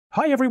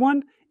Hi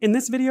everyone! In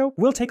this video,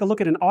 we'll take a look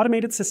at an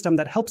automated system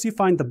that helps you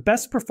find the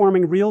best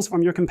performing reels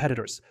from your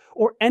competitors,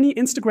 or any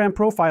Instagram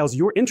profiles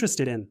you're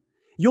interested in.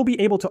 You'll be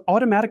able to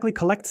automatically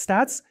collect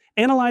stats,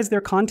 analyze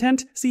their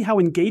content, see how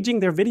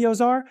engaging their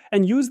videos are,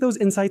 and use those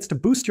insights to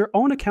boost your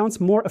own accounts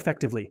more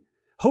effectively.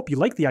 Hope you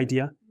like the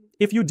idea.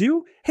 If you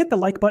do, hit the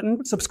like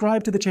button,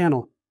 subscribe to the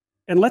channel.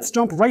 And let's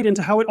jump right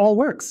into how it all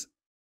works.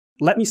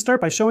 Let me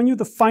start by showing you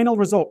the final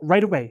result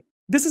right away.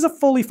 This is a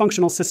fully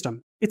functional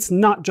system. It's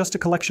not just a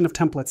collection of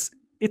templates.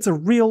 It's a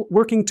real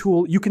working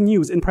tool you can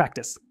use in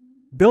practice.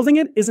 Building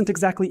it isn't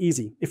exactly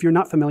easy if you're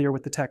not familiar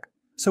with the tech,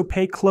 so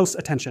pay close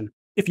attention.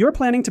 If you're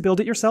planning to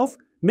build it yourself,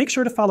 make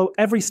sure to follow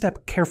every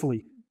step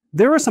carefully.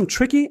 There are some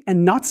tricky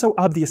and not so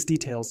obvious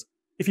details.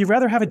 If you'd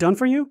rather have it done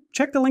for you,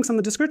 check the links in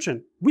the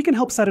description. We can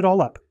help set it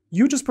all up.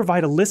 You just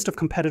provide a list of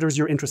competitors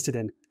you're interested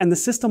in, and the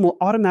system will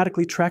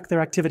automatically track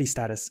their activity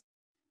status.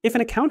 If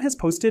an account has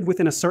posted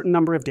within a certain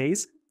number of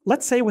days,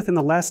 let's say within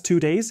the last 2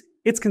 days,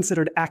 it's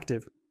considered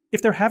active.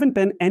 If there haven't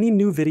been any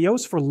new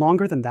videos for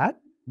longer than that,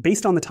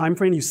 based on the time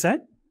frame you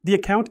set, the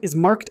account is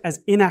marked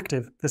as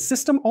inactive. The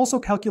system also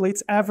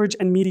calculates average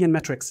and median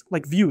metrics,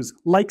 like views,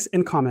 likes,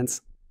 and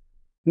comments.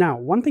 Now,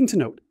 one thing to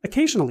note,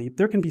 occasionally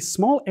there can be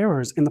small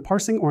errors in the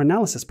parsing or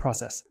analysis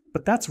process,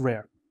 but that's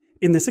rare.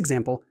 In this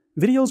example,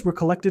 videos were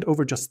collected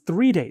over just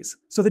 3 days,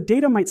 so the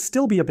data might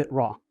still be a bit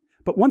raw.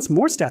 But once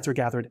more stats are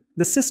gathered,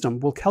 the system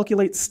will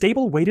calculate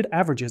stable weighted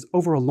averages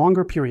over a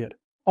longer period,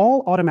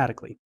 all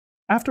automatically.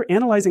 After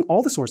analyzing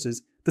all the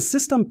sources, the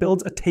system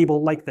builds a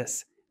table like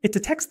this. It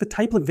detects the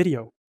type of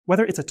video,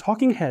 whether it's a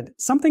talking head,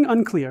 something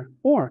unclear,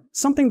 or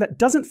something that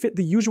doesn't fit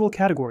the usual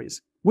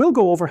categories. We'll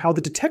go over how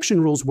the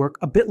detection rules work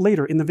a bit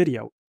later in the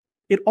video.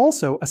 It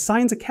also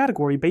assigns a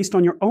category based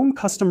on your own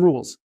custom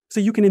rules,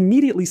 so you can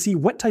immediately see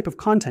what type of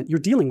content you're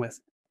dealing with.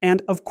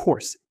 And of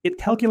course, it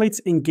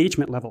calculates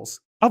engagement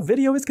levels. A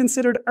video is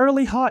considered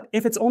early hot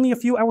if it's only a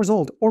few hours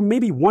old, or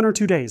maybe 1 or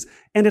 2 days,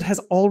 and it has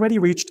already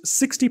reached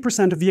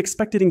 60% of the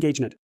expected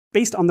engagement,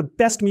 based on the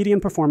best median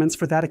performance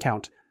for that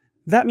account.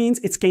 That means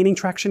it's gaining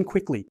traction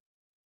quickly.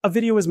 A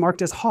video is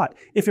marked as hot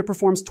if it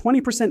performs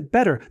 20%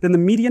 better than the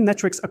median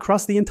metrics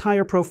across the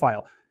entire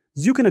profile.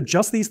 You can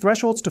adjust these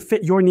thresholds to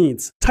fit your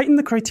needs. Tighten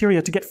the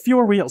criteria to get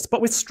fewer reels,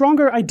 but with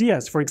stronger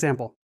ideas, for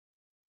example.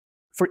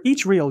 For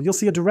each reel, you'll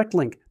see a direct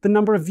link, the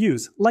number of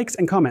views, likes,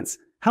 and comments,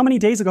 how many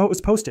days ago it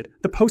was posted,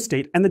 the post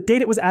date, and the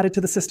date it was added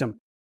to the system.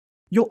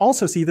 You'll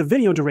also see the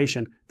video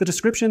duration, the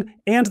description,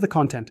 and the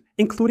content,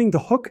 including the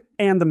hook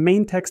and the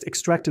main text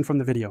extracted from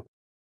the video.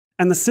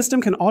 And the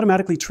system can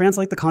automatically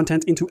translate the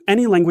content into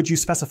any language you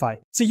specify,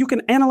 so you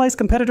can analyze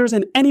competitors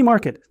in any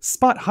market,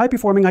 spot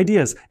high-performing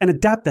ideas, and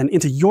adapt them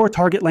into your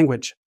target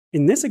language.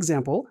 In this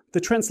example, the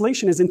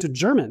translation is into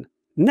German.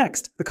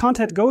 Next, the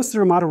content goes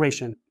through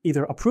moderation,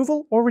 either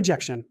approval or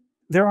rejection.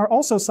 There are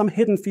also some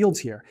hidden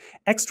fields here,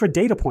 extra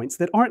data points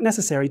that aren't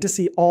necessary to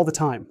see all the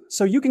time,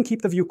 so you can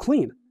keep the view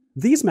clean.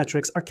 These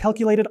metrics are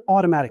calculated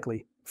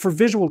automatically. For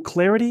visual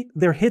clarity,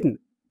 they're hidden.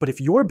 But if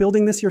you're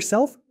building this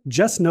yourself,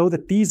 just know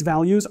that these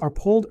values are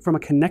pulled from a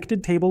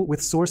connected table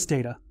with source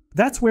data.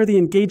 That's where the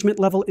engagement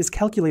level is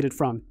calculated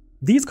from.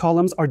 These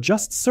columns are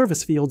just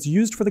service fields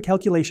used for the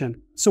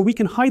calculation, so we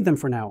can hide them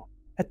for now.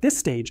 At this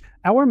stage,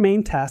 our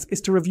main task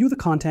is to review the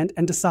content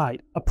and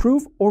decide,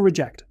 approve or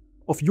reject.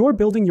 If you're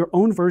building your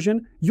own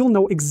version, you'll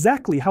know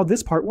exactly how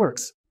this part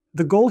works.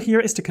 The goal here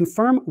is to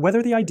confirm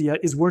whether the idea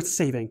is worth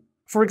saving.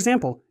 For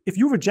example, if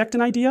you reject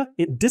an idea,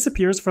 it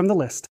disappears from the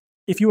list.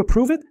 If you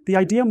approve it, the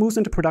idea moves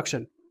into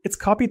production. It's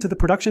copied to the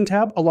production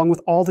tab along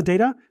with all the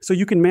data, so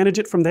you can manage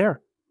it from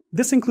there.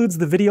 This includes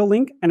the video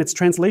link and its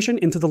translation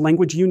into the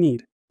language you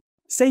need.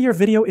 Say your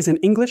video is in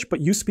English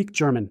but you speak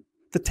German.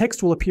 The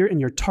text will appear in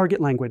your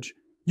target language.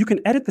 You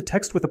can edit the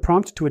text with a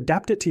prompt to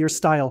adapt it to your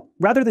style,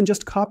 rather than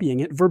just copying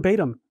it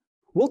verbatim.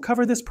 We'll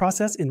cover this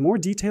process in more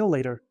detail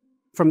later.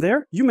 From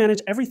there, you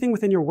manage everything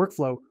within your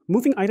workflow,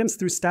 moving items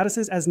through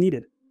statuses as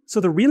needed. So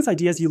the reels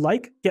ideas you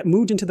like get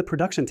moved into the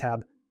production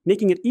tab,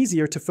 making it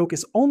easier to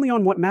focus only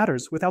on what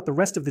matters without the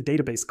rest of the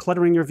database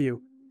cluttering your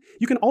view.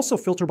 You can also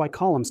filter by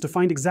columns to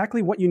find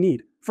exactly what you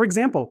need, for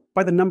example,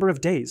 by the number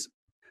of days.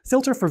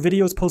 Filter for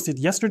videos posted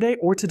yesterday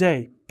or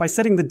today by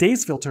setting the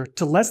days filter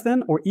to less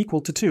than or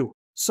equal to 2.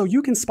 So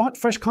you can spot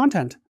fresh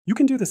content. You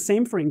can do the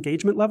same for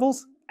engagement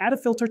levels. Add a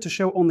filter to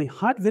show only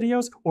hot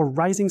videos or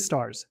rising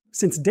stars.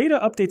 Since data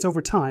updates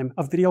over time,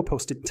 a video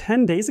posted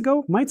 10 days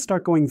ago might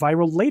start going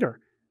viral later.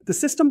 The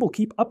system will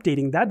keep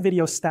updating that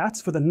video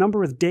stats for the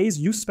number of days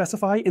you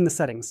specify in the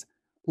settings.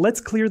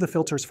 Let's clear the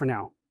filters for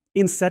now.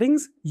 In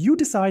settings, you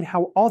decide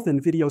how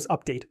often videos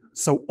update,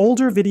 so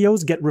older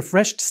videos get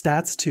refreshed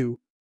stats too.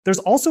 There's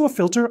also a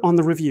filter on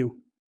the review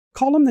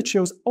column that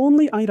shows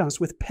only items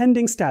with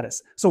pending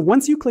status, so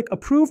once you click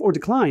approve or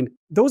decline,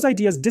 those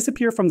ideas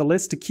disappear from the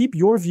list to keep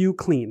your view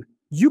clean.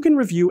 You can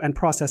review and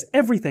process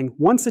everything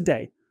once a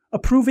day,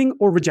 approving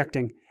or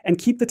rejecting, and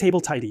keep the table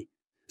tidy.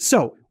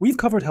 So, we've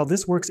covered how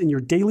this works in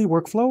your daily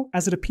workflow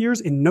as it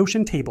appears in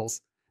Notion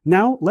tables.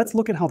 Now, let's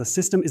look at how the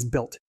system is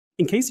built,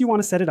 in case you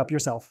want to set it up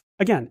yourself.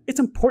 Again, it's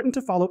important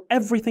to follow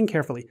everything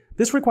carefully.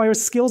 This requires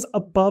skills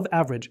above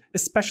average,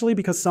 especially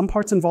because some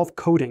parts involve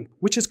coding,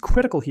 which is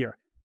critical here.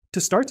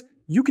 To start,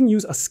 you can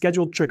use a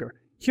scheduled trigger.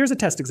 Here's a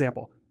test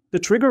example. The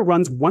trigger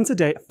runs once a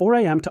day at 4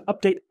 a.m. to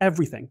update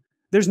everything.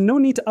 There's no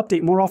need to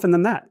update more often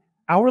than that.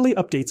 Hourly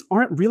updates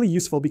aren't really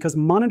useful because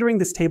monitoring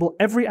this table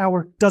every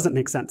hour doesn't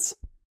make sense.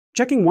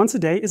 Checking once a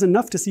day is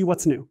enough to see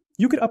what's new.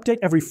 You could update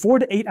every 4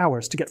 to 8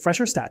 hours to get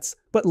fresher stats,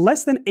 but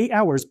less than 8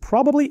 hours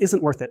probably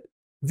isn't worth it.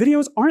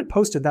 Videos aren't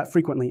posted that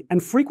frequently,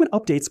 and frequent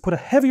updates put a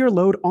heavier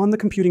load on the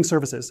computing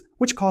services,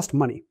 which cost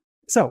money.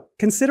 So,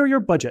 consider your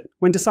budget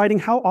when deciding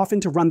how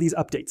often to run these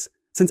updates.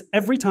 Since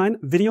every time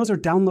videos are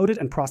downloaded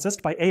and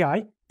processed by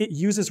AI, it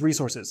uses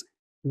resources.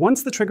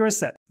 Once the trigger is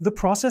set, the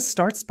process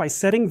starts by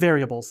setting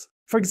variables.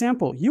 For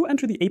example, you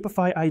enter the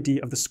Apify ID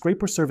of the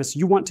scraper service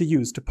you want to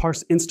use to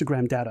parse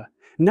Instagram data.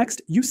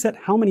 Next, you set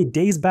how many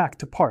days back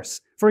to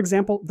parse, for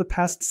example, the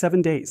past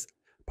 7 days.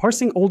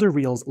 Parsing older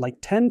reels like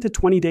 10 to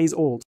 20 days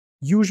old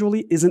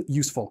usually isn't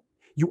useful.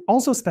 You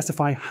also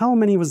specify how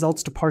many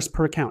results to parse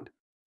per account.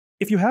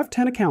 If you have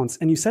 10 accounts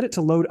and you set it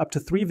to load up to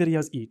 3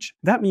 videos each,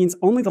 that means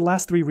only the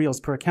last 3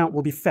 reels per account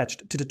will be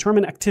fetched to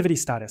determine activity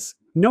status.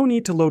 No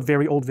need to load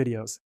very old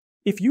videos.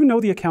 If you know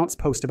the accounts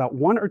post about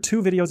 1 or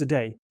 2 videos a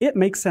day, it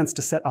makes sense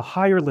to set a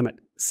higher limit,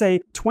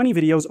 say 20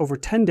 videos over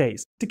 10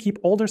 days, to keep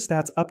older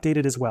stats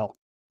updated as well.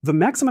 The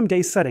maximum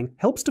days setting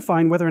helps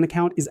define whether an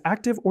account is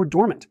active or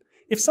dormant.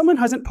 If someone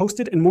hasn't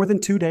posted in more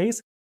than 2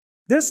 days,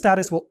 their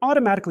status will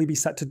automatically be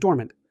set to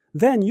dormant.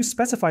 Then you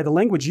specify the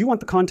language you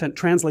want the content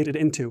translated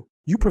into.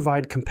 You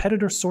provide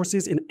competitor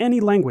sources in any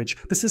language.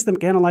 The system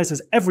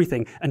analyzes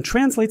everything and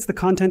translates the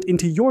content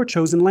into your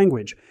chosen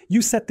language.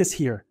 You set this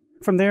here.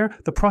 From there,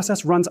 the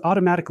process runs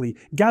automatically,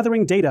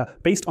 gathering data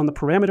based on the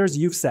parameters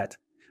you've set.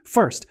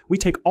 First, we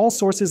take all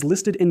sources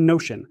listed in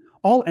Notion,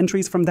 all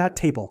entries from that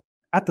table.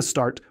 At the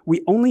start,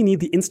 we only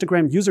need the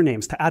Instagram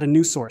usernames to add a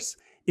new source.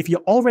 If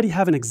you already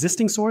have an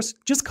existing source,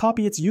 just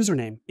copy its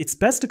username. It's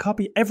best to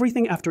copy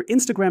everything after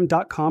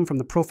Instagram.com from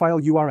the profile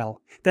URL.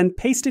 Then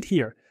paste it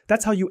here.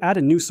 That's how you add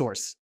a new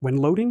source. When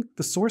loading,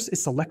 the source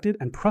is selected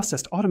and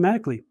processed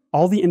automatically.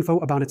 All the info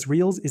about its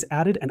reels is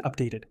added and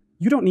updated.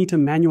 You don't need to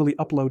manually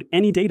upload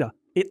any data.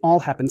 It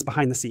all happens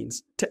behind the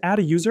scenes. To add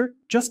a user,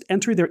 just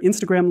enter their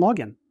Instagram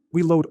login.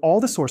 We load all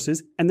the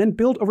sources and then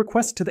build a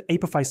request to the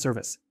Apify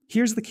service.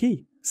 Here's the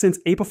key. Since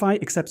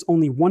Apify accepts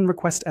only one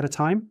request at a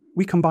time,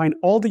 we combine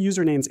all the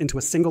usernames into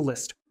a single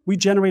list. We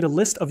generate a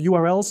list of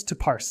URLs to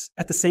parse.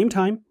 At the same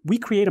time, we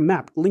create a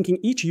map linking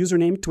each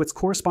username to its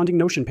corresponding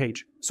Notion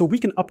page, so we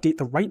can update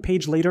the right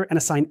page later and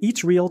assign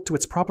each reel to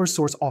its proper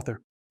source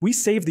author. We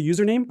save the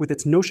username with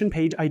its Notion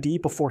page ID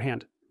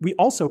beforehand. We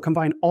also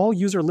combine all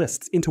user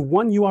lists into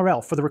one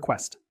URL for the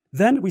request.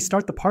 Then we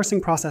start the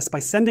parsing process by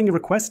sending a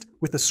request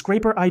with the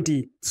scraper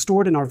ID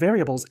stored in our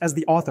variables as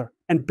the author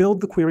and build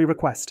the query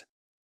request.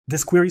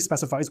 This query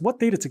specifies what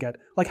data to get,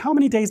 like how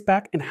many days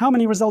back and how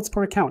many results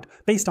per account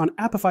based on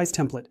Apify's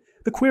template.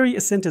 The query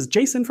is sent as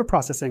JSON for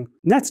processing.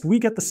 Next, we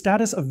get the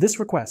status of this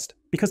request.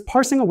 Because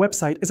parsing a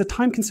website is a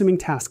time-consuming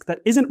task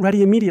that isn't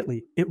ready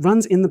immediately, it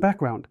runs in the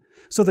background.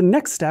 So the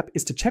next step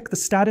is to check the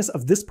status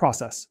of this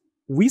process.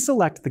 We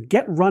select the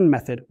getRun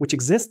method, which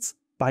exists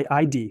by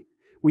ID.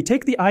 We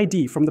take the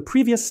ID from the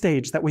previous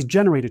stage that was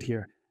generated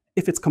here.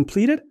 If it's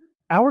completed,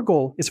 our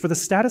goal is for the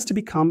status to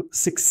become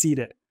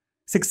succeeded.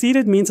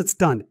 Succeeded means it's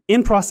done,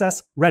 in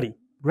process, ready.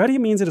 Ready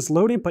means it is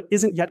loading but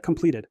isn't yet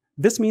completed.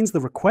 This means the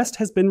request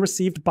has been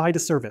received by the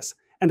service,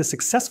 and a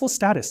successful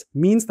status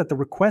means that the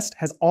request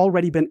has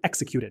already been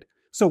executed.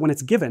 So when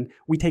it's given,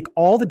 we take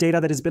all the data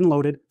that has been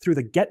loaded through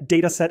the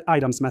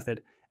getDataSetItems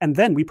method, and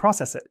then we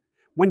process it.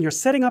 When you're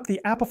setting up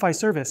the Apify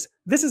service,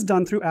 this is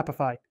done through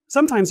Apify.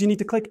 Sometimes you need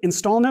to click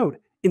Install Node.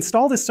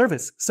 Install this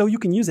service so you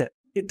can use it.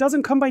 It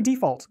doesn't come by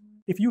default.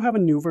 If you have a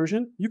new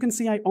version, you can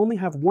see I only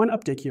have one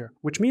update here,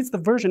 which means the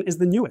version is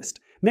the newest.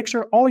 Make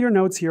sure all your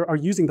nodes here are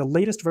using the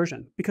latest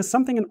version, because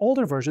something in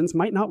older versions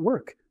might not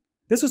work.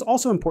 This is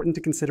also important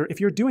to consider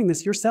if you're doing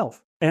this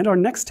yourself. And our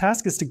next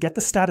task is to get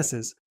the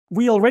statuses.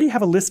 We already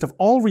have a list of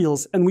all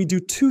reels, and we do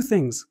two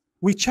things.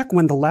 We check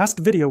when the last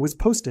video was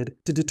posted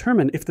to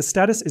determine if the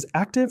status is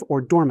active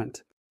or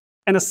dormant,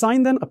 and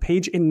assign them a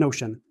page in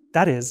Notion.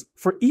 That is,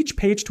 for each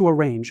page to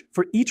arrange,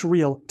 for each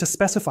reel to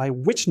specify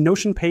which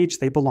Notion page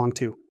they belong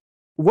to.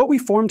 What we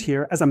formed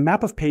here as a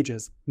map of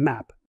pages,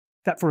 map,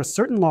 that for a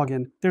certain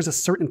login, there's a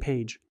certain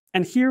page.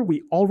 And here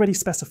we already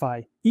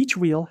specify each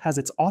reel has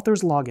its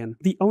author's login,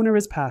 the owner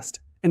is passed,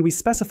 and we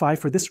specify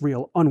for this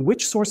reel on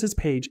which source's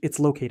page it's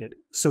located.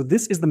 So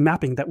this is the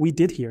mapping that we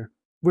did here.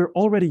 We're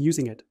already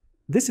using it.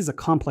 This is a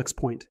complex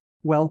point.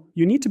 Well,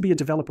 you need to be a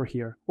developer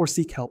here or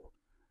seek help.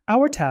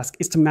 Our task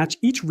is to match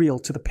each reel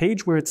to the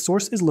page where its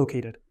source is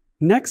located.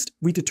 Next,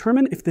 we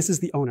determine if this is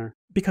the owner,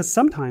 because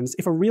sometimes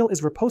if a reel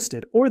is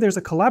reposted or there's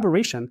a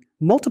collaboration,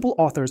 multiple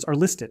authors are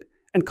listed,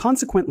 and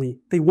consequently,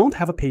 they won't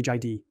have a page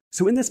ID.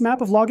 So in this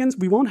map of logins,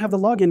 we won't have the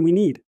login we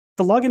need.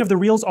 The login of the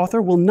reel's author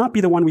will not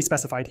be the one we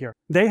specified here.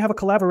 They have a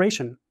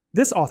collaboration.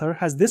 This author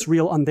has this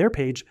reel on their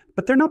page,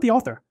 but they're not the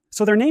author,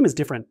 so their name is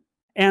different.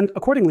 And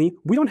accordingly,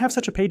 we don't have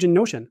such a page in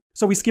Notion,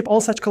 so we skip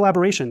all such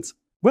collaborations.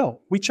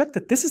 Well, we check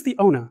that this is the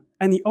owner,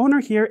 and the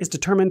owner here is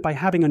determined by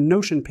having a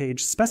Notion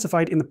page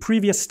specified in the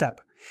previous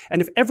step.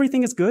 And if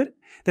everything is good,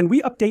 then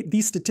we update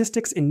these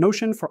statistics in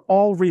Notion for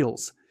all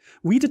reels.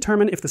 We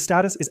determine if the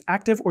status is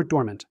active or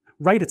dormant,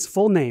 write its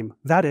full name,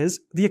 that is,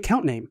 the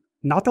account name,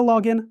 not the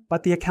login,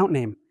 but the account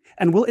name,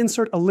 and we'll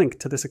insert a link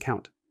to this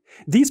account.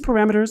 These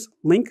parameters,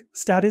 link,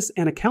 status,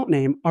 and account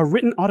name, are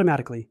written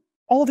automatically.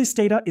 All this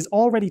data is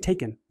already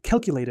taken,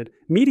 calculated.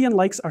 Median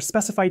likes are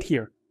specified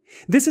here.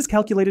 This is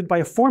calculated by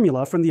a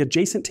formula from the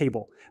adjacent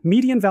table.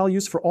 Median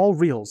values for all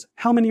reels,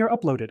 how many are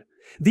uploaded.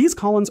 These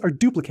columns are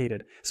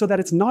duplicated so that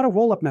it's not a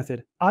rollup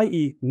method,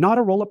 i.e. not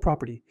a rollup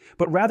property,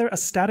 but rather a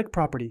static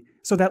property,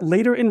 so that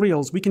later in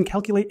reels we can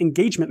calculate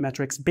engagement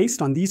metrics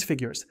based on these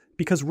figures,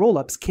 because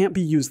rollups can't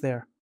be used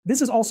there.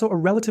 This is also a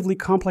relatively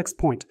complex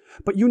point,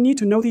 but you need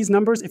to know these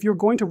numbers if you're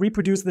going to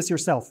reproduce this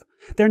yourself.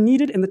 They're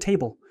needed in the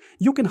table.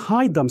 You can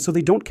hide them so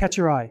they don't catch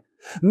your eye.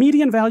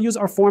 Median values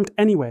are formed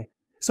anyway,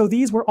 so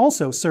these were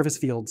also service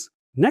fields.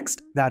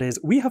 Next, that is,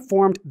 we have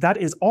formed that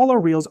is all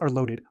our reels are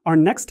loaded. Our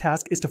next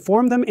task is to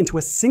form them into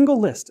a single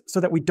list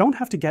so that we don't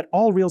have to get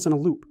all reels in a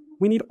loop.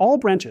 We need all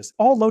branches,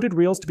 all loaded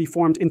reels to be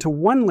formed into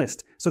one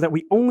list so that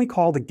we only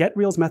call the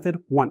getReels method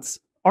once.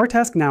 Our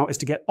task now is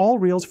to get all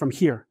reels from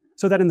here,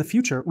 so that in the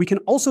future we can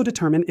also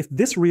determine if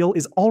this reel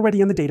is already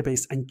in the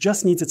database and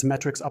just needs its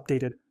metrics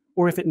updated,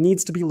 or if it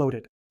needs to be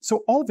loaded.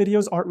 So all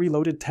videos aren't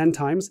reloaded 10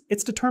 times,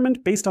 it's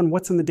determined based on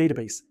what's in the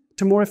database,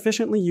 to more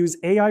efficiently use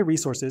AI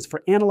resources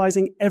for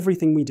analyzing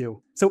everything we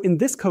do. So in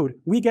this code,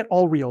 we get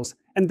all reels,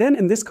 and then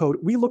in this code,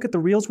 we look at the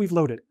reels we've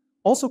loaded,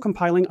 also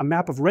compiling a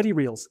map of ready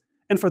reels.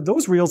 And for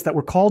those reels that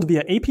were called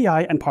via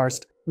API and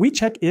parsed, we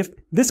check if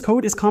this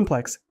code is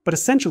complex, but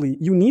essentially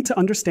you need to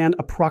understand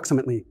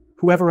approximately,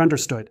 whoever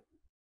understood.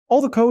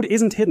 All the code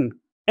isn't hidden.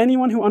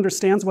 Anyone who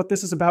understands what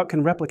this is about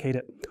can replicate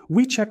it.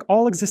 We check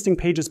all existing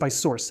pages by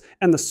source,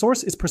 and the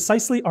source is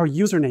precisely our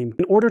username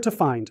in order to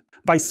find.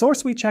 By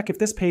source, we check if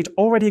this page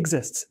already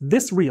exists,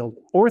 this reel,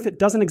 or if it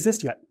doesn't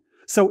exist yet.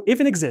 So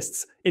if it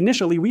exists,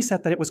 initially we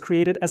set that it was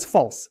created as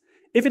false.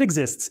 If it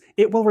exists,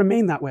 it will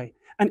remain that way.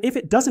 And if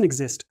it doesn't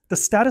exist, the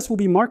status will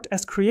be marked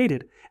as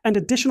created, and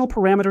additional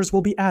parameters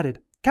will be added.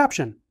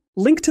 Caption,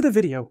 link to the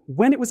video,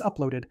 when it was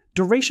uploaded,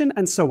 duration,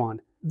 and so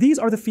on. These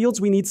are the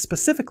fields we need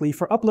specifically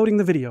for uploading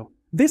the video.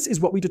 This is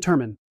what we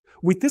determine.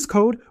 With this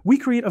code, we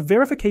create a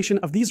verification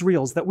of these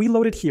reels that we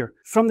loaded here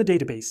from the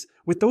database,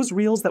 with those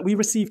reels that we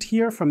received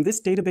here from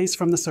this database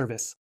from the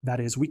service. That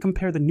is, we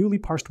compare the newly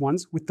parsed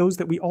ones with those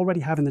that we already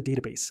have in the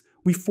database.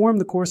 We form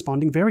the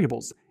corresponding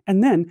variables,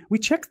 and then we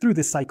check through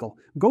this cycle,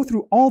 go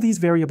through all these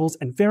variables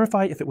and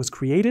verify if it was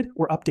created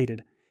or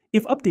updated.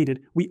 If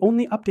updated, we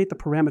only update the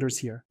parameters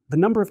here. The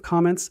number of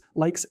comments,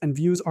 likes, and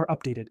views are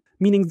updated,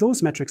 meaning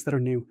those metrics that are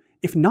new.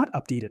 If not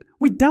updated,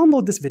 we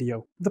download this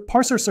video. The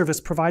parser service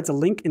provides a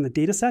link in the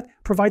dataset,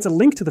 provides a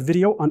link to the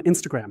video on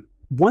Instagram,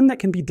 one that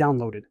can be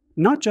downloaded,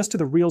 not just to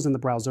the reels in the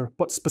browser,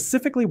 but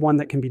specifically one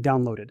that can be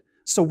downloaded.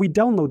 So we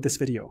download this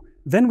video,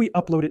 then we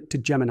upload it to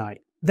Gemini.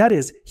 That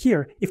is,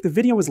 here, if the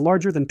video is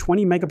larger than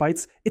 20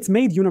 megabytes, it's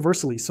made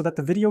universally so that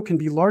the video can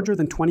be larger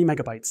than 20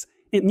 megabytes.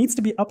 It needs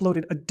to be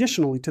uploaded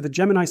additionally to the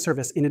Gemini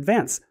service in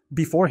advance,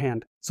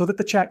 beforehand, so that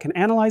the chat can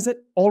analyze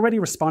it, already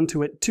respond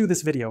to it, to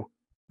this video.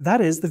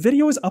 That is, the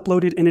video is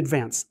uploaded in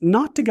advance,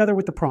 not together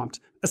with the prompt,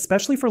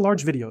 especially for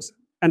large videos.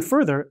 And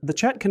further, the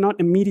chat cannot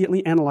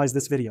immediately analyze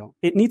this video.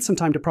 It needs some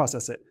time to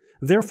process it.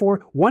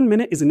 Therefore, 1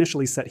 minute is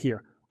initially set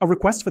here. A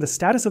request for the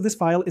status of this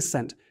file is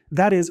sent.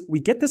 That is, we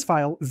get this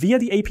file via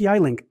the API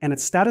link and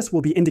its status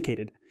will be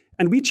indicated.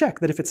 And we check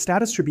that if its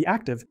status should be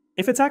active.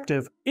 If it's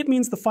active, it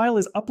means the file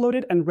is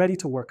uploaded and ready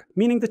to work,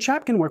 meaning the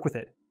chat can work with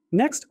it.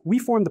 Next, we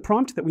form the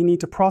prompt that we need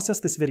to process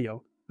this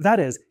video. That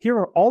is, here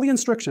are all the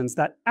instructions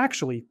that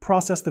actually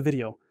process the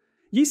video.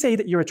 You say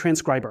that you're a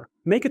transcriber.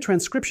 Make a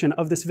transcription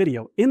of this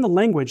video in the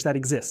language that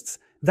exists.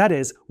 That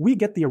is, we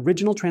get the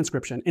original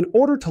transcription in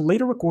order to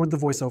later record the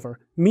voiceover,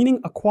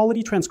 meaning a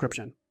quality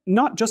transcription.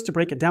 Not just to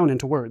break it down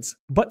into words,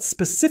 but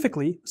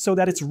specifically so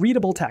that it's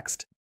readable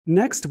text.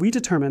 Next, we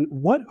determine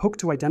what hook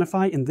to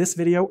identify in this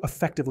video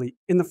effectively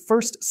in the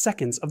first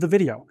seconds of the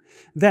video.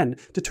 Then,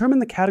 determine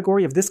the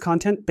category of this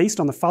content based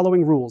on the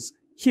following rules.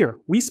 Here,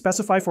 we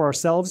specify for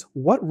ourselves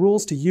what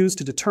rules to use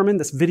to determine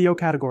this video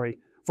category.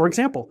 For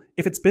example,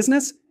 if it's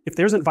business, if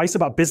there's advice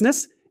about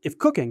business, if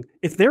cooking,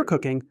 if they're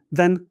cooking,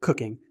 then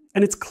cooking.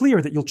 And it's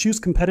clear that you'll choose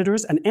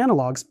competitors and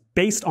analogs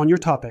based on your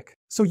topic.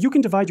 So you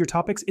can divide your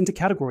topics into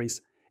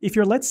categories. If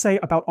you're, let's say,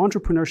 about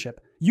entrepreneurship,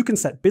 you can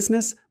set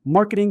business,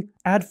 marketing,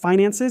 add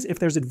finances if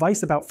there's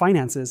advice about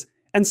finances,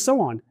 and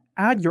so on.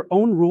 Add your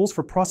own rules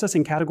for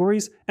processing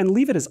categories and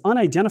leave it as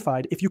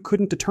unidentified if you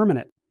couldn't determine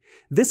it.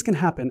 This can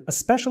happen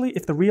especially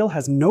if the reel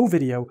has no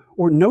video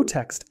or no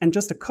text and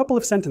just a couple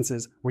of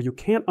sentences where you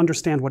can't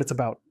understand what it's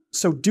about.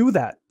 So do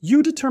that.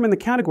 You determine the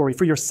category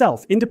for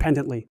yourself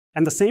independently.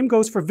 And the same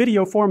goes for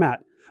video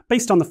format,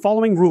 based on the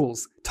following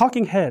rules.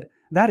 Talking head.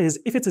 That is,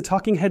 if it's a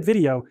talking head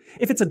video.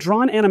 If it's a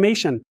drawn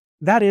animation.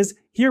 That is,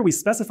 here we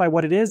specify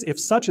what it is if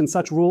such and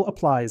such rule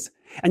applies.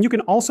 And you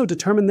can also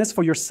determine this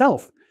for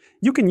yourself.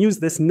 You can use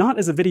this not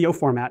as a video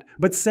format,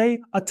 but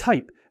say a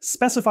type.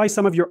 Specify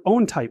some of your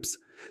own types.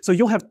 So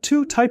you'll have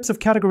two types of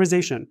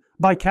categorization,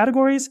 by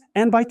categories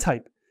and by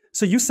type.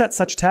 So you set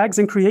such tags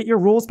and create your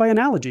rules by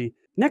analogy.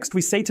 Next,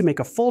 we say to make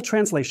a full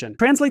translation.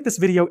 Translate this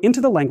video into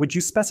the language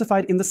you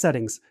specified in the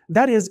settings.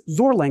 That is,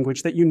 your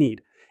language that you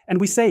need. And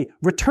we say,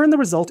 return the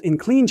result in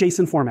clean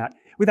JSON format,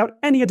 without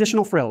any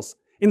additional frills,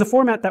 in the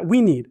format that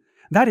we need.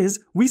 That is,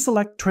 we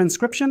select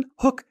transcription,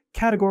 hook,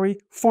 category,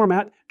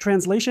 format,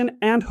 translation,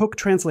 and hook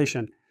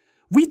translation.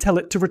 We tell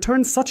it to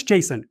return such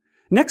JSON.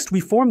 Next, we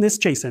form this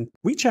JSON.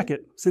 We check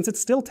it, since it's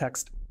still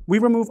text. We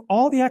remove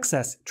all the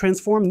excess,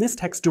 transform this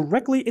text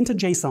directly into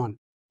JSON.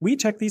 We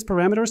check these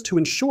parameters to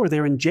ensure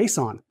they're in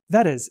JSON.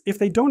 That is, if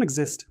they don't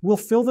exist, we'll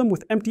fill them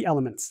with empty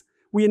elements.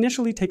 We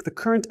initially take the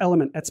current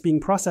element that's being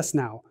processed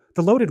now,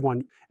 the loaded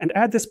one, and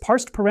add this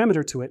parsed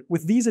parameter to it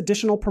with these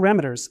additional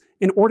parameters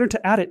in order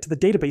to add it to the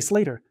database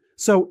later.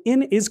 So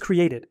in is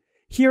created.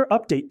 Here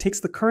update takes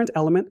the current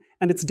element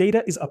and its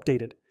data is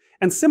updated.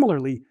 And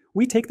similarly,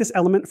 we take this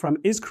element from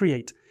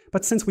isCreate,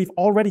 but since we've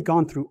already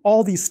gone through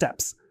all these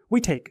steps,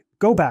 we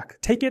go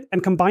back, take it,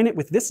 and combine it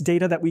with this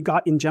data that we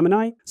got in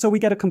Gemini, so we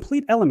get a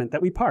complete element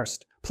that we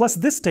parsed, plus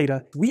this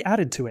data we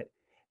added to it.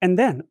 And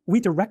then we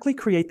directly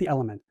create the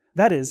element.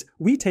 That is,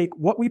 we take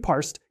what we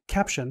parsed,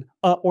 caption,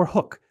 or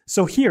hook.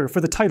 So here, for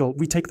the title,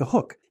 we take the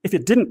hook. If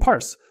it didn't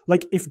parse,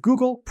 like if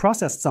Google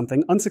processed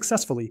something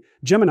unsuccessfully,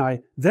 Gemini,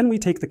 then we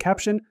take the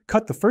caption,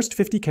 cut the first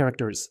 50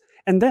 characters.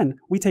 And then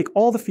we take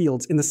all the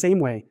fields in the same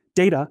way,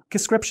 data,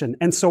 description,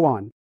 and so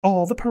on.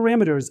 All the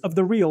parameters of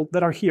the reel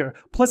that are here,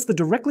 plus the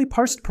directly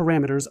parsed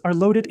parameters, are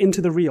loaded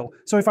into the reel.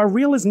 So if our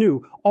reel is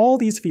new, all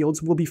these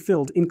fields will be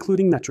filled,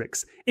 including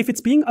metrics. If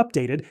it's being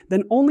updated,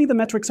 then only the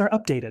metrics are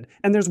updated.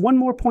 And there's one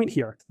more point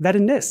here, that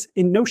in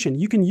Notion,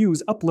 you can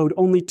use upload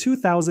only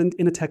 2000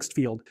 in a text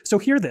field. So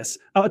hear this,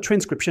 a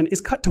transcription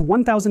is cut to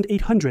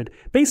 1800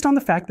 based on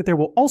the fact that there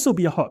will also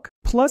be a hook,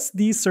 plus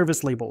these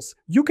service labels.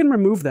 You can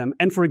remove them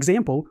and, for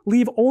example,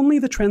 leave only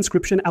the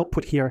transcription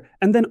output here,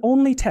 and then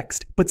only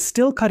text, but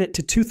still cut it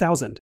to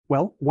 2000.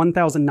 Well,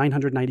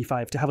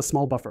 1995 to have a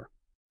small buffer.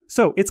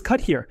 So it's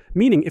cut here,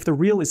 meaning if the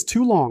reel is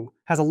too long,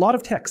 has a lot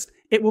of text,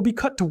 it will be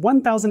cut to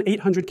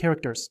 1800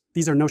 characters.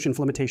 These are Notion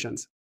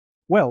limitations.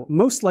 Well,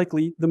 most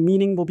likely the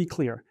meaning will be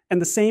clear, and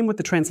the same with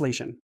the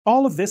translation.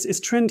 All of this is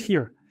trimmed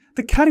here.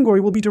 The category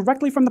will be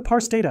directly from the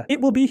parsed data.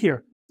 It will be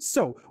here.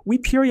 So, we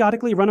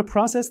periodically run a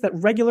process that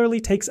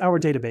regularly takes our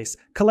database,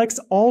 collects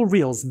all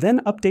reels, then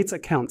updates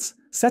accounts,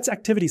 sets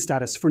activity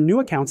status for new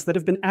accounts that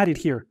have been added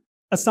here,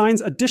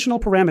 assigns additional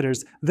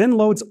parameters, then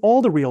loads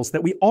all the reels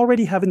that we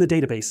already have in the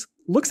database,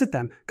 looks at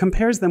them,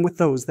 compares them with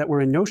those that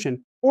were in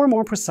Notion, or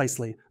more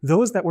precisely,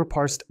 those that were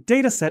parsed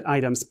dataset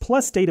items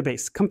plus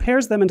database,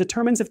 compares them and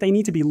determines if they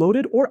need to be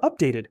loaded or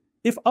updated.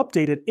 If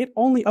updated, it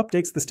only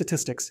updates the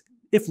statistics.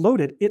 If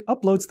loaded, it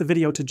uploads the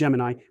video to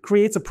Gemini,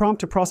 creates a prompt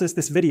to process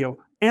this video,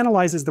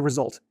 analyzes the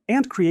result,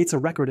 and creates a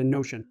record in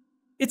Notion.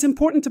 It's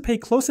important to pay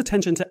close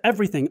attention to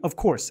everything, of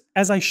course,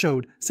 as I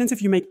showed, since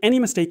if you make any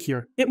mistake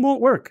here, it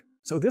won't work.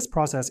 So this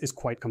process is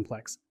quite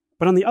complex.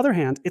 But on the other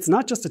hand, it's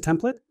not just a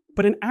template,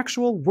 but an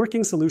actual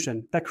working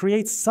solution that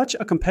creates such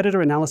a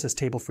competitor analysis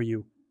table for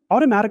you,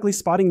 automatically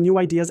spotting new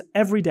ideas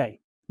every day.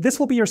 This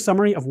will be your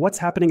summary of what's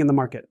happening in the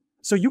market,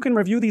 so you can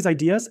review these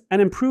ideas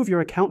and improve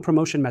your account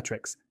promotion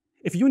metrics.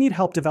 If you need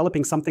help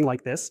developing something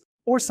like this,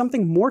 or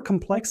something more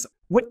complex,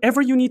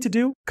 whatever you need to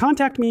do,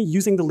 contact me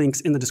using the links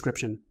in the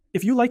description.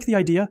 If you like the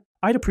idea,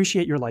 I'd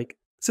appreciate your like.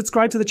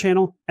 Subscribe to the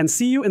channel, and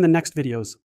see you in the next videos.